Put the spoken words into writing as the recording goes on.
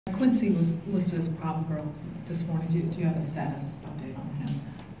Quincy was listed as a problem girl this morning. Do you have a status update on him?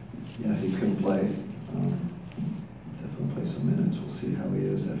 Yeah, he could play. Definitely play some minutes. We'll see how he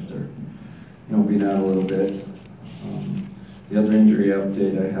is after, being out a little bit. The other injury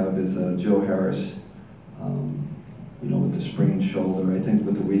update I have is Joe Harris. With the sprained shoulder, I think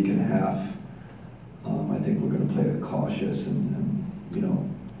with a week and a half, I think we're going to play it cautious and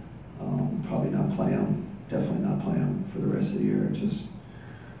probably not play him. Definitely not play him for the rest of the year. It just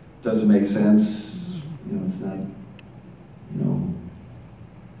doesn't make sense. It's not,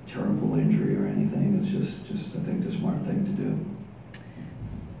 terrible injury or anything. It's just I think the smart thing to do.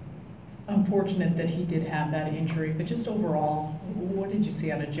 Unfortunate that he did have that injury, but just overall, what did you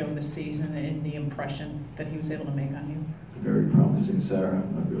see out of Joe this season and the impression that he was able to make on you? Very promising, Sarah.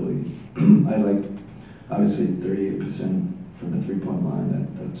 I like, obviously 38% from the three-point line.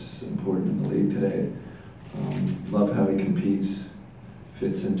 That's important in the league today. Love how he competes,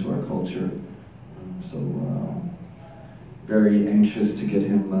 fits into our culture. Very anxious to get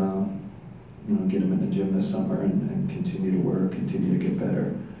him, get him in the gym this summer and continue to work, continue to get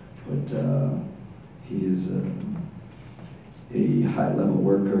better. But he is a high-level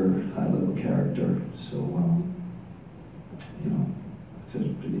worker, high-level character. So,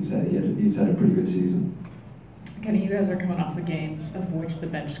 he's had a pretty good season. Kenny, you guys are coming off a game of which the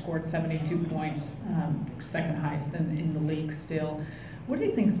bench scored 72 points, second highest in the league still. What do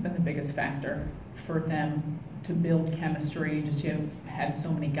you think has been the biggest factor for them to build chemistry? Just you have had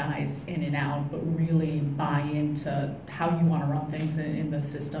so many guys in and out, but really buy into how you want to run things in the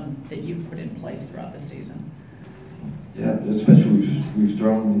system that you've put in place throughout the season. Yeah, especially we've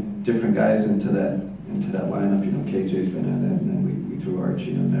thrown different guys into that lineup. KJ's been in it, and then we threw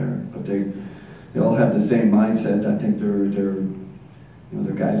Archie in there. But they all have the same mindset. I think they're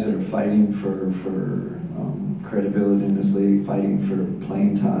guys that are fighting for credibility in this league, fighting for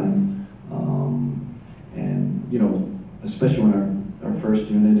playing time. Especially when our first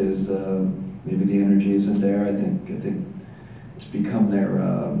unit is maybe the energy isn't there. I think it's become their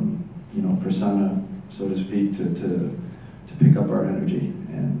persona, so to speak, to pick up our energy,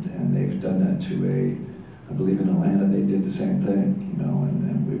 and they've done that I believe in Atlanta they did the same thing,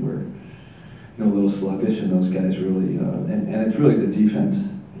 and we were a little sluggish, and those guys really and it's really the defense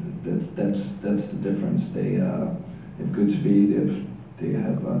that's the difference. They have good speed.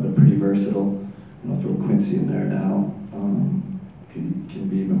 They're pretty versatile. Throw Quincy in there now. Can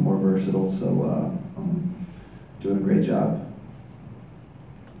be even more versatile. So doing a great job.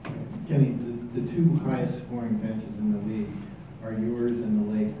 Kenny, the two highest scoring benches in the league are yours and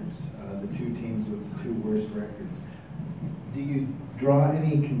the Lakers, the two teams with the two worst records. Do you draw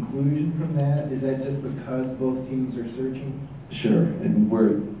any conclusion from that? Is that just because both teams are searching? Sure, and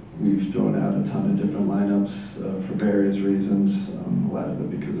we've thrown out a ton of different lineups for various reasons. A lot of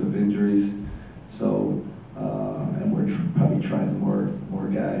it because of injuries. So, and we're probably trying more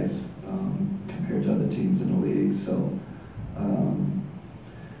guys compared to other teams in the league. So,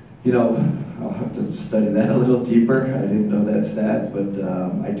 I'll have to study that a little deeper. I didn't know that stat, but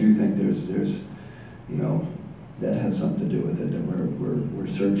I do think there's that has something to do with it. That we're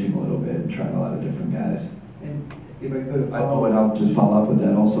searching a little bit and trying a lot of different guys. And if I could and I'll just follow up with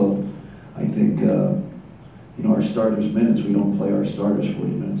that also. I think our starters minutes, we don't play our starters 40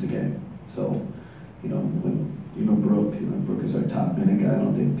 minutes a game. So, when even Brooke is our top minute guy.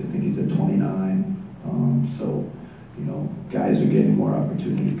 I think he's at 29. Guys are getting more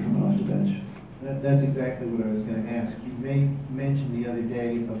opportunity coming off the bench. That's exactly what I was going to ask. You mentioned the other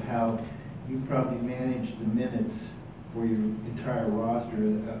day of how you probably manage the minutes for your entire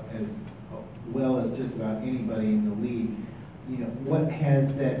roster as well as just about anybody in the league. What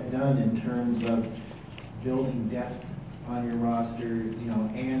has that done in terms of building depth on your roster,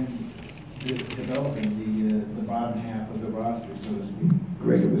 and developing the bottom half of the roster, so to speak?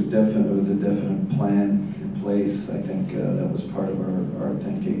 Greg, it was a definite plan in place. I think that was part of our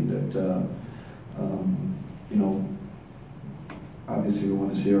thinking that, obviously we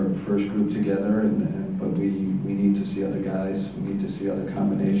want to see our first group together, but we need to see other guys. We need to see other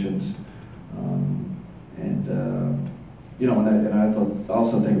combinations. And I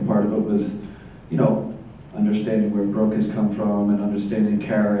also think part of it was, understanding where Brooke has come from and understanding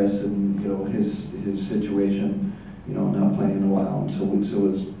Karras and, his situation, not playing in a while. And so it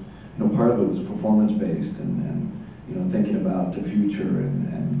was, part of it was performance based and thinking about the future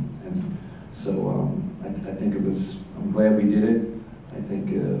and so I think it was, I'm glad we did it. I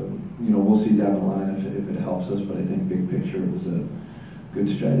think, we'll see down the line if it helps us, but I think big picture it was a good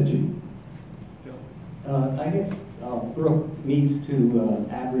strategy. I guess Brooke needs to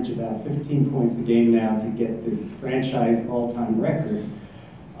average about 15 points a game now to get this franchise all-time record.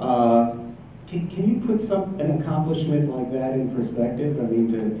 Can you put an accomplishment like that in perspective? I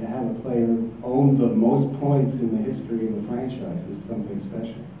mean, to have a player own the most points in the history of a franchise is something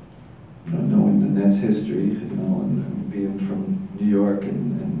special. You know, knowing the Nets' history, you know, and being from New York, and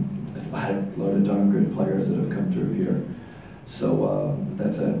a lot of darn good players that have come through here. So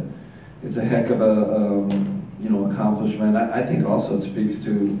it's a heck of a you know, accomplishment. I think also it speaks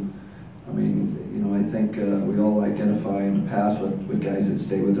to, I mean, you know, I think we all identify in the past with guys that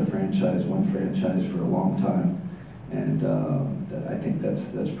stay with the franchise, one franchise for a long time, and I think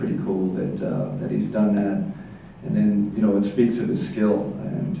that's pretty cool that he's done that. And then, you know, it speaks of his skill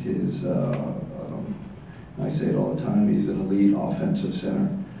and his, I say it all the time, he's an elite offensive center,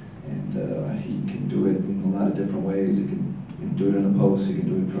 and he can do it in a lot of different ways. He can do it in the post, he can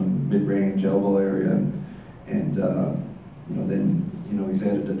do it from mid-range, elbow area, and you know, then, you know, he's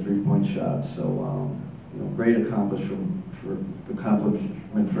added a three-point shot. So, you know, great accomplishment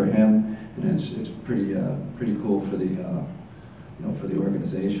for him, and it's pretty cool for the you know, for the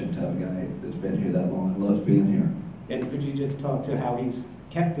organization to have a guy that's been here that long and loves being here. And could you just talk to how he's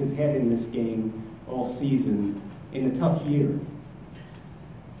kept his head in this game all season in a tough year?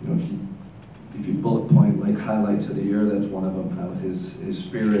 You know, if you bullet point like highlights of the year, that's one of them. How his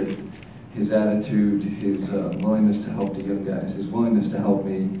spirit, his attitude, his willingness to help the young guys, his willingness to help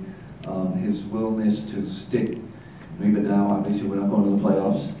me, his willingness to stick. Even now, obviously, we're not going to the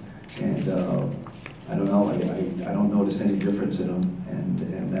playoffs, and I don't know. I don't notice any difference in him,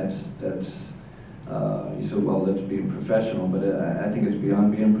 and that's. You said, well, that's being professional, but I think it's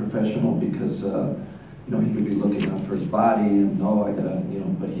beyond being professional because you know, he could be looking out for his body, and I gotta, you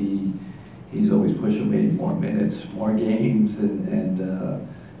know, but he's always pushing me more minutes, more games, and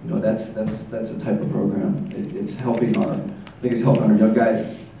you know, that's a type of program. It's helping I think it's helping our young guys.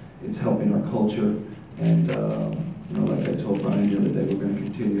 It's helping our culture, and you know, like I told Brian the other day, we're going to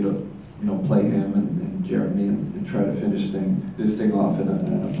continue to, you know, play him and Jeremy and try to finish this thing off in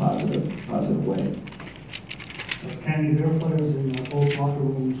a positive way. Kenny, there are players in both locker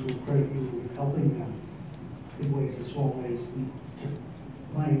rooms who credit you with helping them in ways and small ways to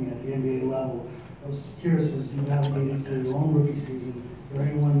playing at the NBA level. I was curious, as you navigated through your own rookie season, is there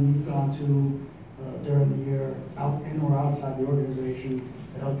anyone you've gone to during the year, out in or outside the organization,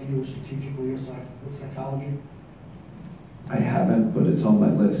 to help you strategically or with psychology? I haven't, but it's on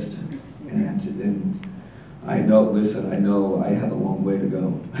my list. And I know, listen, I know I have a long way to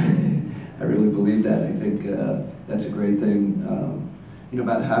go. I really believe that. I think that's a great thing, you know,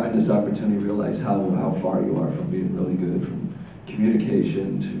 about having this opportunity to realize how far you are from being really good, from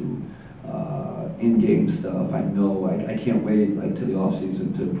communication to in-game stuff. I know I can't wait like to the off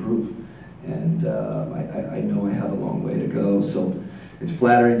season to improve, and I know I have a long way to go. So it's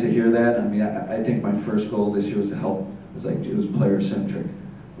flattering to hear that. I mean, I think my first goal this year was to help. It was player centric,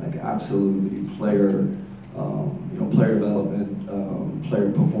 like absolutely player, you know, player development, player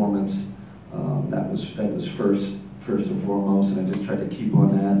performance. That was first and foremost, and I just tried to keep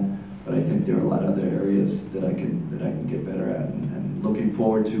on that. But I think there are a lot of other areas that I can get better at, and looking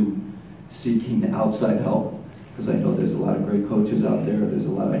forward to seeking outside help, because I know there's a lot of great coaches out there. There's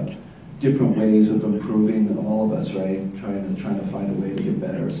a lot of different ways of improving, all of us, right? Trying to find a way to get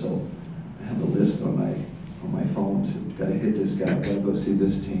better. So I have a list on my phone to got to hit this guy, got to go see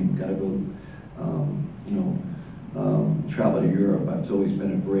this team, got to go, you know, travel to Europe. It's always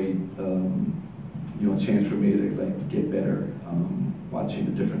been a great, you know, chance for me to like get better, watching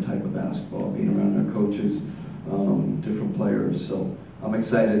a different type of basketball, being around our coaches, different players. So I'm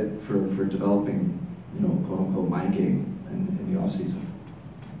excited for developing, you know, quote unquote, my game in the off season.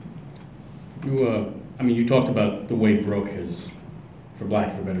 I mean, you talked about the way Brooke has, for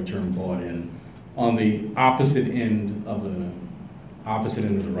lack of a better term, bought in on the opposite end of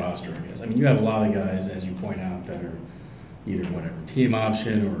the roster, I guess. I mean, you have a lot of guys, as you point out, that are either whatever, team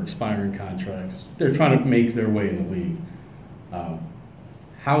option or expiring contracts. They're trying to make their way in the league.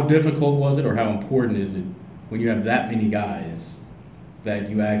 How difficult was it, or how important is it when you have that many guys that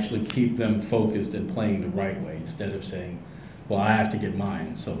you actually keep them focused and playing the right way, instead of saying, well, I have to get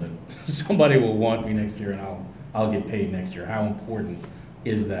mine so that somebody will want me next year and I'll get paid next year? How important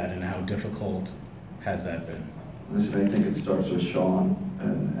is that, and how difficult has that been? Listen, I think it starts with Sean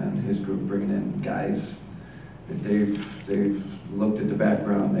and his group bringing in guys that they've looked at the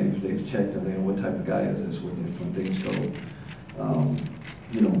background, they've checked, and they know what type of guy is this when things go,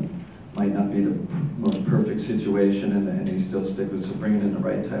 you know, might not be the most perfect situation, and they still stick with. So bringing in the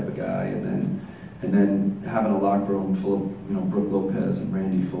right type of guy, and then having a locker room full of, you know, Brooke Lopez and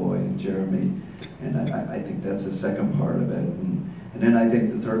Randy Foy and Jeremy, and I think that's the second part of it. And then I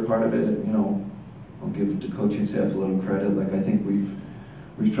think the third part of it, you know, I'll give the coaching staff a little credit. Like, I think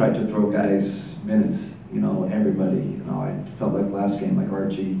we've tried to throw guys minutes, everybody. I felt like last game, like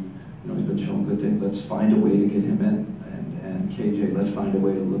Archie, he's been showing good things. Let's find a way to get him in. And KJ, let's find a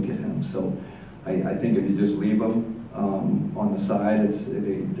way to look at him. So I think if you just leave them on the side,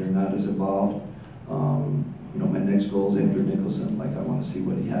 they're not as involved. My next goal is after Nicholson. Like, I want to see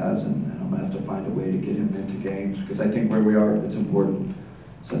what he has, and I'm going to have to find a way to get him into games, because I think where we are, it's important.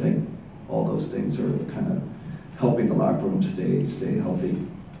 So I think all those things are kind of helping the locker room stay healthy.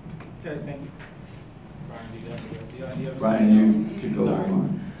 Okay, thank you. Brian, you could go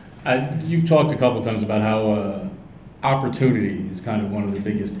on. You've talked a couple times about how opportunity is kind of one of the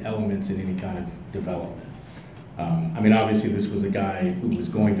biggest elements in any kind of development. Obviously this was a guy who was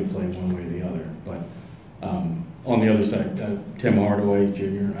going to play one way or the other, but on the other side, Tim Hardaway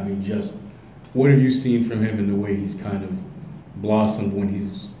Jr., just what have you seen from him in the way he's kind of blossomed when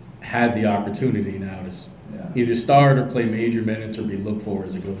he's had the opportunity now to either start or play major minutes or be looked for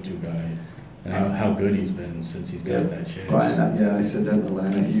as a go-to guy, and how good he's been since he's got that chance? Brian, I said that in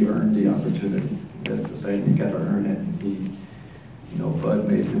Atlanta. He earned the opportunity. That's the thing. You got to earn it. And he, Bud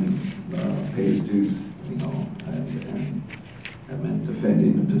made him pay his dues. And that meant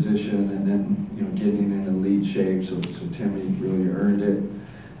defending the position, and then getting in the lead shape. So Timmy really earned it,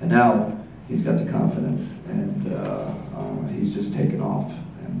 and now he's got the confidence, and he's just taken off.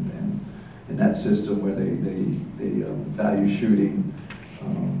 And in that system where they value shooting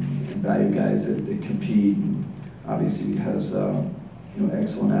and value guys that compete, and obviously he has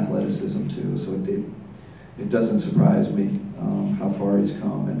excellent athleticism too. So it doesn't surprise me how far he's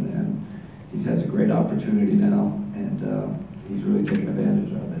come, and he has a great opportunity now, and he's really taken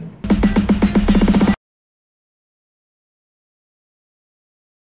advantage of it.